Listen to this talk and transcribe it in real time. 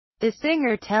The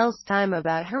singer tells Time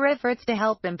about her efforts to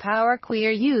help empower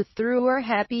queer youth through her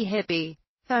Happy Hippie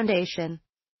Foundation.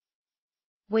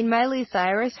 When Miley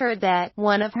Cyrus heard that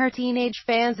one of her teenage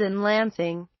fans in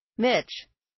Lansing, Mitch,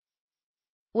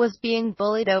 was being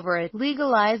bullied over a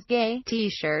 "Legalize Gay"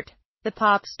 t-shirt, the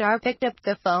pop star picked up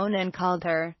the phone and called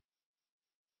her.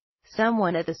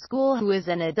 Someone at the school who is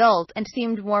an adult and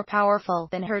seemed more powerful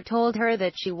than her told her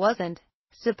that she wasn't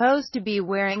supposed to be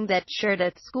wearing that shirt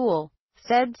at school,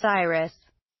 said Cyrus.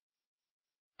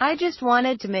 "I just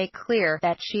wanted to make clear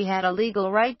that she had a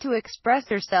legal right to express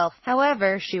herself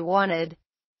however she wanted."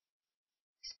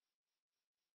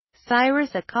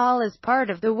 Cyrus. A call is part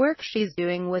of the work she's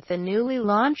doing with the newly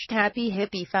launched Happy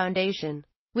Hippie Foundation,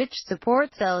 which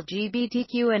supports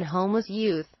LGBTQ and homeless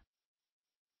youth.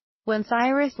 When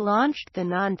Cyrus launched the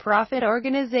non-profit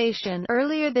organization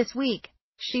earlier this week,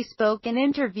 she spoke in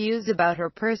interviews about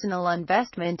her personal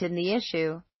investment in the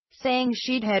issue, saying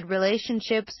she'd had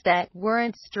relationships that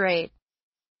weren't straight.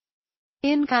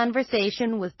 In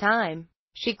conversation with Time,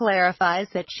 she clarifies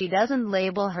that she doesn't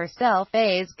label herself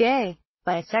as gay,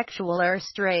 bisexual or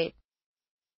straight.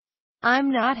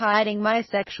 "I'm not hiding my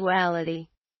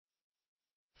sexuality.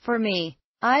 For me,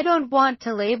 I don't want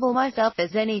to label myself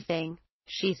as anything,"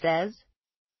 she says.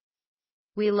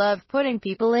 "We love putting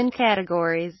people in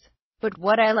categories, but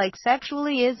what I like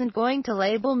sexually isn't going to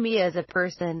label me as a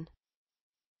person."